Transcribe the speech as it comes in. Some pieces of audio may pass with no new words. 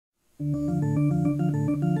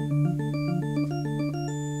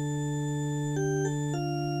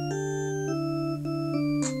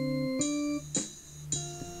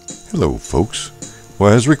Hello folks.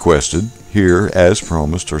 Well, as requested, here as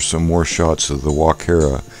promised are some more shots of the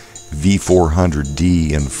Wakera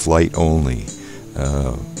V400D in flight only.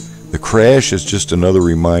 The crash is just another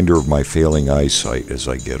reminder of my failing eyesight as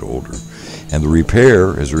I get older, and the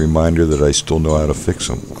repair is a reminder that I still know how to fix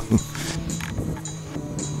them.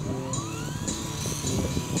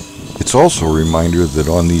 It's also a reminder that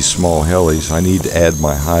on these small helis I need to add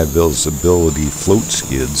my high visibility float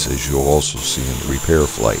skids, as you'll also see in the repair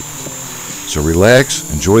flight. So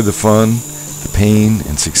relax, enjoy the fun, the pain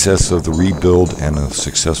and success of the rebuild and a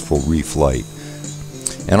successful reflight.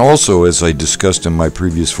 And also, as I discussed in my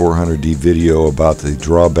previous 400D video about the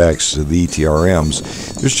drawbacks to the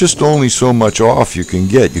ETRMs, there's just only so much off you can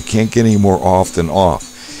get. You can't get any more off than off.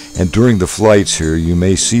 And during the flights here, you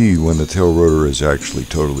may see when the tail rotor is actually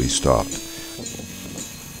totally stopped.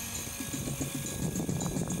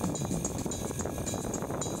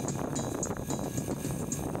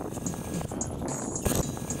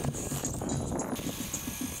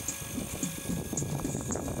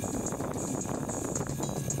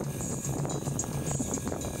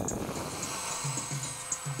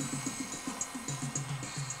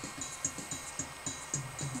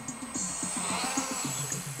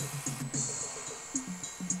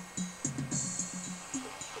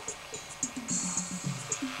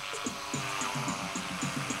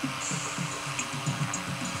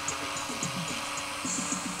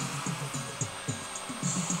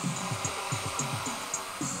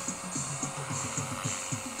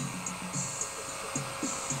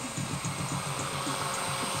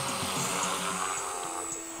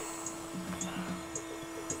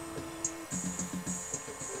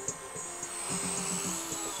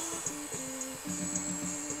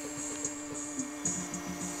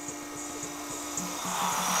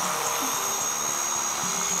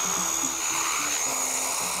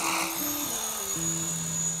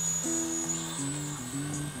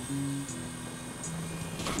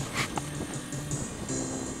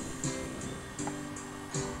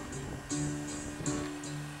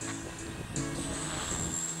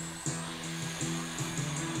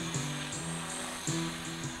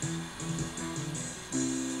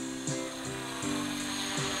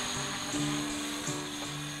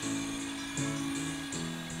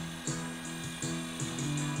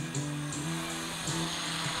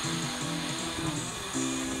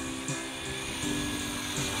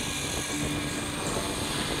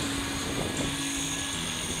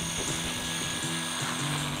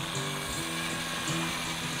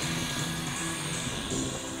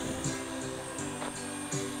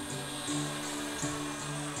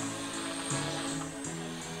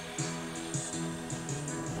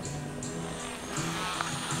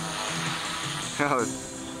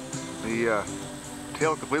 The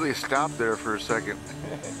tail completely stopped there for a second.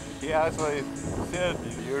 Yeah, that's what I said.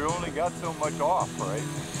 You only got so much off, right?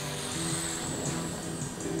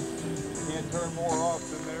 You can't turn more off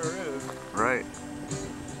than there is. Right.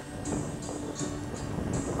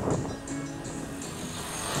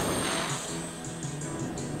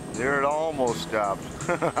 There it almost stopped.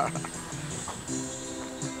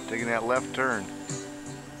 Taking that left turn.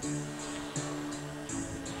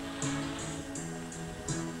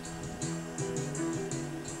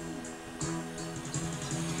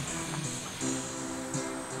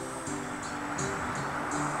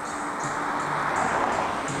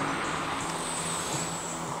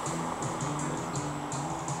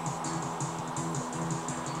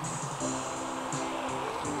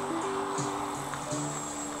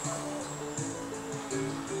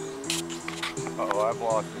 Oh, I've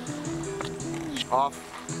lost it. Off.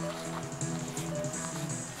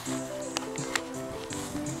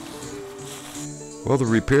 Well, the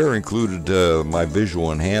repair included my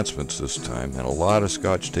visual enhancements this time and a lot of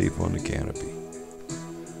scotch tape on the canopy.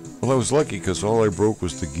 Well, I was lucky because all I broke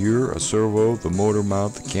was the gear, a servo, the motor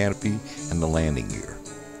mount, the canopy, and the landing gear.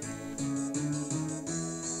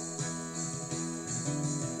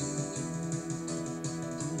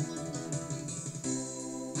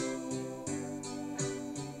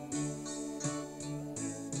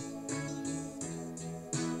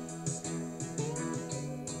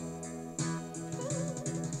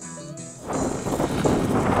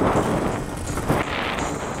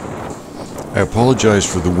 I apologize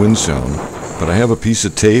for the wind sound, but I have a piece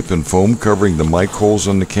of tape and foam covering the mic holes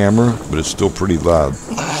on the camera, but it's still pretty loud.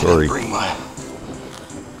 Sorry.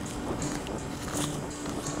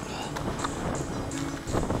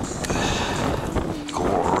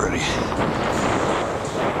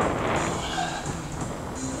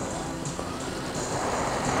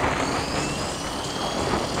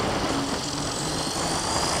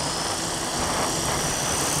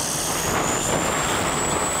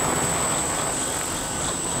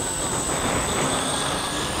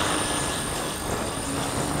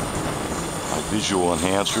 visual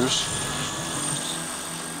enhancers.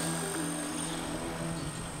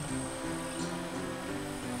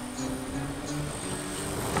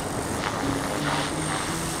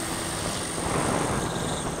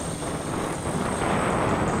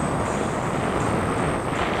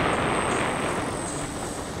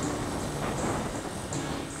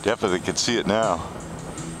 Definitely can see it now.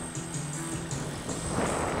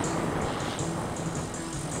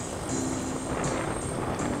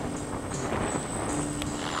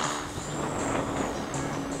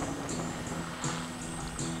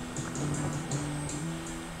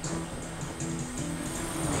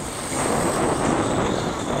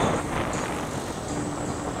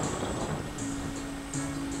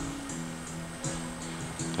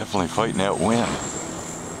 Definitely fighting that wind.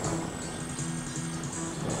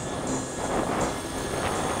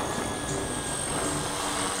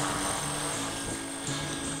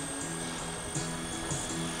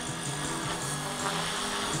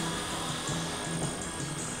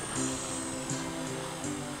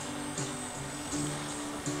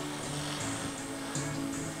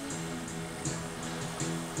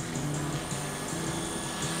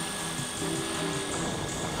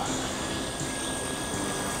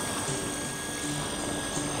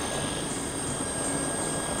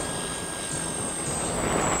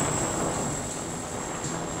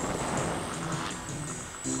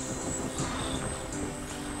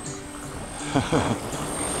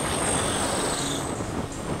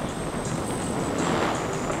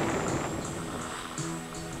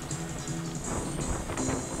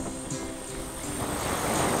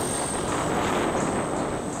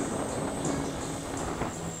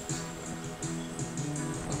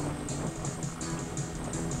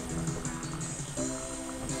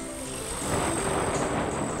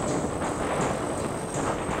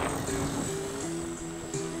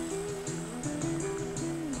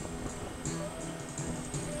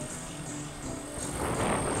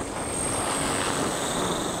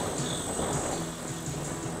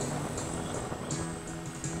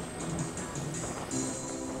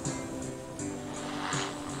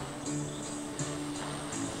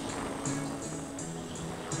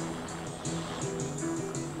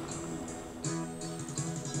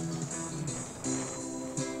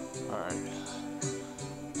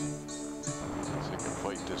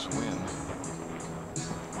 This wind.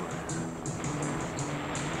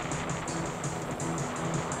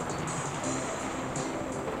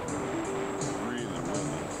 Really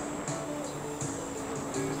windy.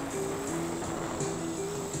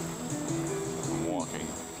 I'm walking.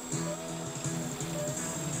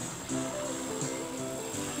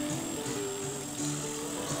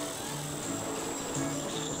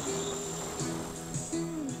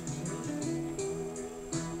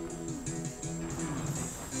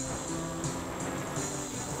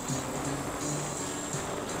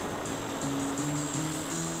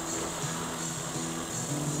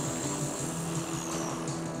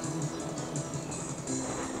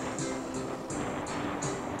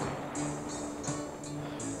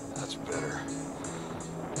 Better.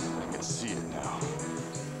 I can see it now.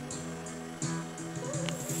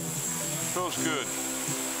 Feels good.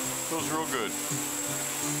 Feels real good.